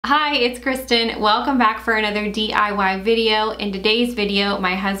Hi, it's Kristen. Welcome back for another DIY video. In today's video,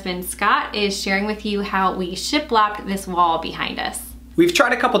 my husband Scott is sharing with you how we shiplapped this wall behind us. We've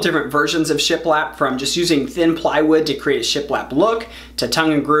tried a couple different versions of shiplap, from just using thin plywood to create a shiplap look, to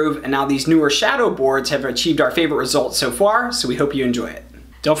tongue and groove, and now these newer shadow boards have achieved our favorite results so far, so we hope you enjoy it.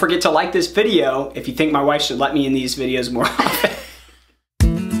 Don't forget to like this video if you think my wife should let me in these videos more often.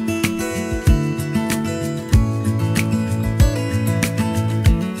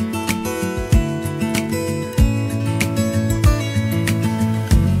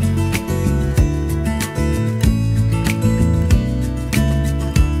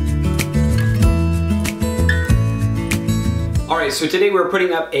 Alright, so today we're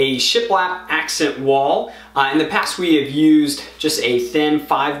putting up a shiplap accent wall. In the past we have used just a thin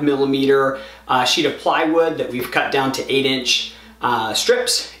 5mm sheet of plywood that we've cut down to 8-inch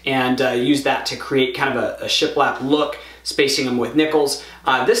strips and used that to create kind of a shiplap look, spacing them with nickels.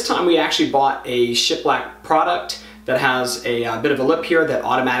 This time we actually bought a shiplap product that has a bit of a lip here that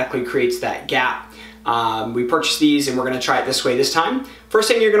automatically creates that gap. We purchased these and we're going to try it this way this time. First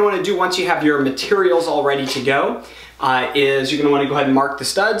thing you're going to want to do once you have your materials all ready to go is you're going to want to go ahead and mark the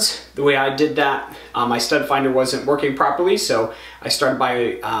studs. The way I did that, my stud finder wasn't working properly, so I started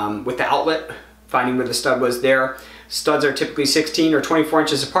by with the outlet, finding where the stud was there. Studs are typically 16 or 24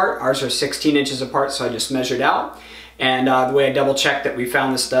 inches apart. Ours are 16 inches apart, so I just measured out. And the way I double checked that we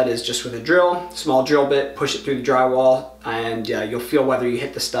found the stud is just with a drill, small drill bit, push it through the drywall, and you'll feel whether you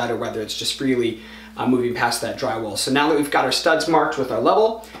hit the stud or whether it's just freely moving past that drywall. So now that we've got our studs marked with our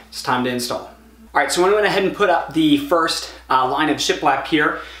level, it's time to install. Alright, so I went ahead and put up the first line of shiplap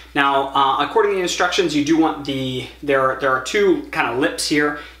here. Now, according to the instructions, you do want there are two kind of lips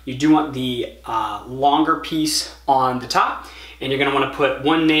here. You do want the longer piece on the top, and you're going to want to put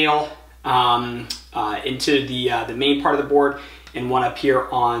one nail into the main part of the board and one up here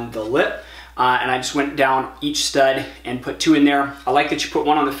on the lip. And I just went down each stud and put two in there. I like that you put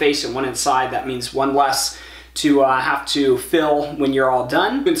one on the face and one inside. That means one less to have to fill when you're all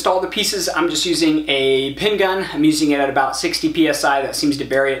done. To install the pieces, I'm just using a pin gun. I'm using it at about 60 psi. That seems to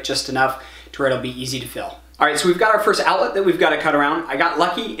bury it just enough to where it'll be easy to fill. All right, so we've got our first outlet that we've got to cut around. I got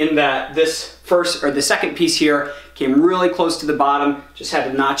lucky in that this the second piece here came really close to the bottom. Just had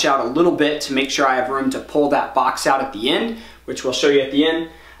to notch out a little bit to make sure I have room to pull that box out at the end, which we'll show you at the end.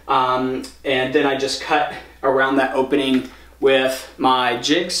 And then I just cut around that opening with my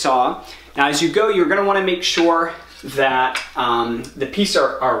jigsaw. Now as you go, you're going to want to make sure that the pieces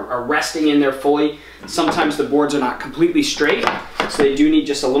are resting in there fully. Sometimes the boards are not completely straight, so they do need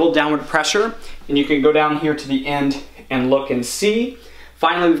just a little downward pressure. And you can go down here to the end and look and see.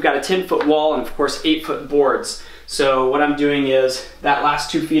 Finally, we've got a 10-foot wall and of course 8-foot boards. So what I'm doing is that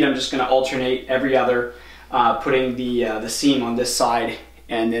last 2 feet I'm just going to alternate every other, putting the seam on this side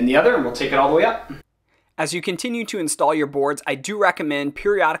and then the other, and we'll take it all the way up. As you continue to install your boards, I do recommend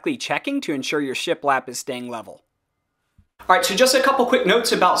periodically checking to ensure your shiplap is staying level. Alright, so just a couple quick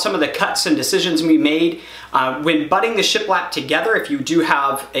notes about some of the cuts and decisions we made. When butting the shiplap together, if you do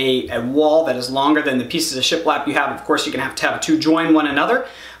have a wall that is longer than the pieces of shiplap you have, of course you're going to have two join one another.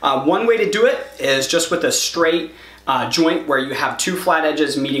 One way to do it is just with a straight joint where you have two flat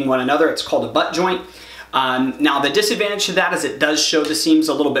edges meeting one another. It's called a butt joint. Now the disadvantage to that is it does show the seams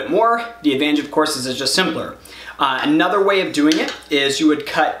a little bit more. The advantage of course is it's just simpler. Another way of doing it is you would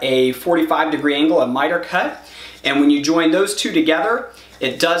cut a 45-degree angle, a miter cut, and when you join those two together,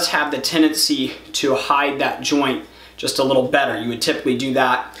 it does have the tendency to hide that joint just a little better. You would typically do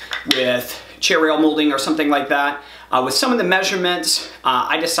that with chair rail molding or something like that. With some of the measurements,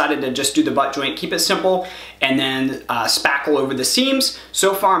 I decided to just do the butt joint, keep it simple, and then spackle over the seams.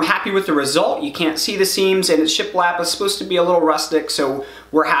 So far I'm happy with the result. You can't see the seams, and its shiplap is supposed to be a little rustic, so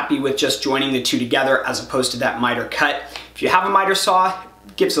we're happy with just joining the two together as opposed to that miter cut. If you have a miter saw,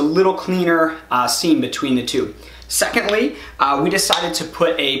 it gives a little cleaner seam between the two. Secondly, we decided to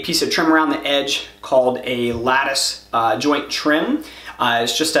put a piece of trim around the edge called a lattice joint trim.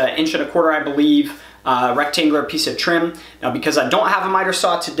 It's just 1.25 inches, I believe, rectangular piece of trim. Now because I don't have a miter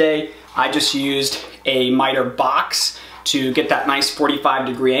saw today, I just used a miter box to get that nice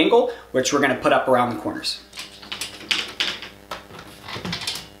 45-degree angle, which we're going to put up around the corners.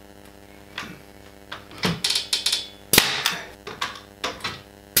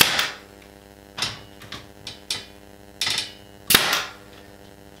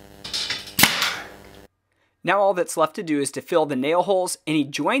 Now all that's left to do is to fill the nail holes, any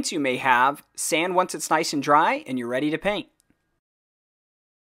joints you may have, sand once it's nice and dry, and you're ready to paint.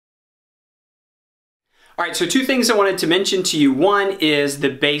 All right, so two things I wanted to mention to you. One is the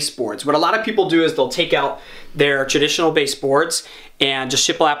baseboards. What a lot of people do is they'll take out their traditional baseboards and just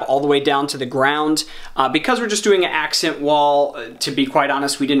shiplap all the way down to the ground. Because we're just doing an accent wall, to be quite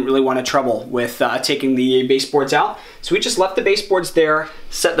honest, we didn't really want to trouble with taking the baseboards out. So we just left the baseboards there,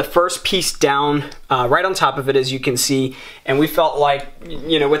 set the first piece down right on top of it, as you can see, and we felt like,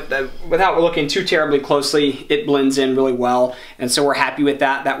 you know, without looking too terribly closely, it blends in really well, and so we're happy with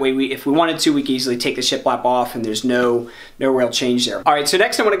that. That way, if we wanted to, we could easily take the shiplap off, and there's no real change there. All right, so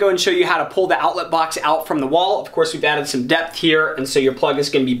next I want to go and show you how to pull the outlet box out from the wall. Of course, we've added some depth here, and so your plug is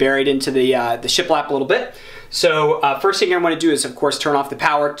going to be buried into the shiplap a little bit. So first thing I want to do is, of course, turn off the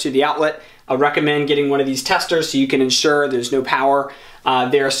power to the outlet. I recommend getting one of these testers so you can ensure there's no power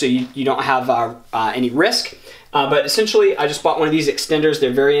there, so you don't have any risk. But essentially, I just bought one of these extenders.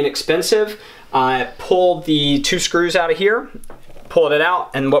 They're very inexpensive. Pull the 2 screws out of here, pull it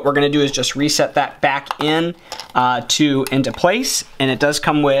out, and what we're going to do is just reset that back in into place. And it does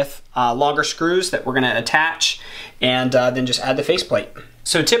come with longer screws that we're going to attach, and then just add the faceplate.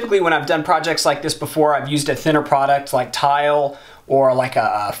 So typically when I've done projects like this before, I've used a thinner product like tile or like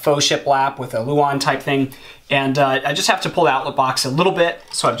a faux shiplap with a Luan type thing. And I just have to pull the outlet box a little bit.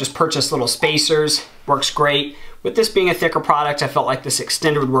 So I've just purchased little spacers, works great. With this being a thicker product, I felt like this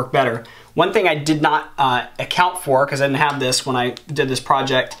extender would work better. One thing I did not account for, because I didn't have this when I did this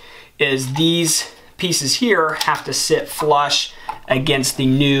project, is these pieces here have to sit flush against the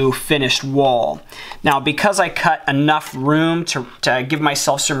new finished wall. Now, because I cut enough room to give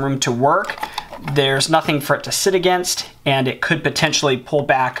myself some room to work, there's nothing for it to sit against, and it could potentially pull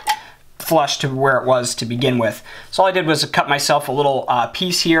back flush to where it was to begin with. So all I did was cut myself a little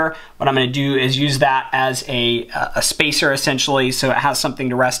piece here. What I'm going to do is use that as a spacer, essentially, so it has something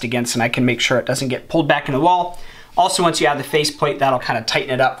to rest against, and I can make sure it doesn't get pulled back into the wall. Also, once you add the faceplate, that'll kind of tighten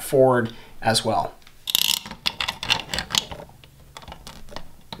it up forward as well.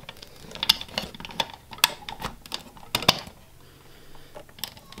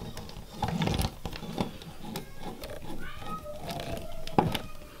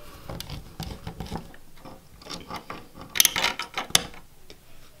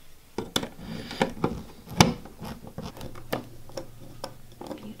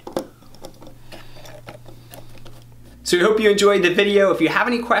 So we hope you enjoyed the video. If you have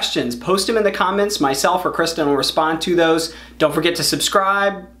any questions, post them in the comments. Myself or Kristen will respond to those. Don't forget to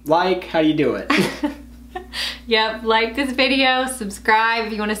subscribe, like, how do you do it? Yep, like this video, subscribe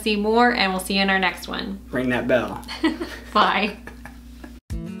if you want to see more, and we'll see you in our next one. Ring that bell. Bye.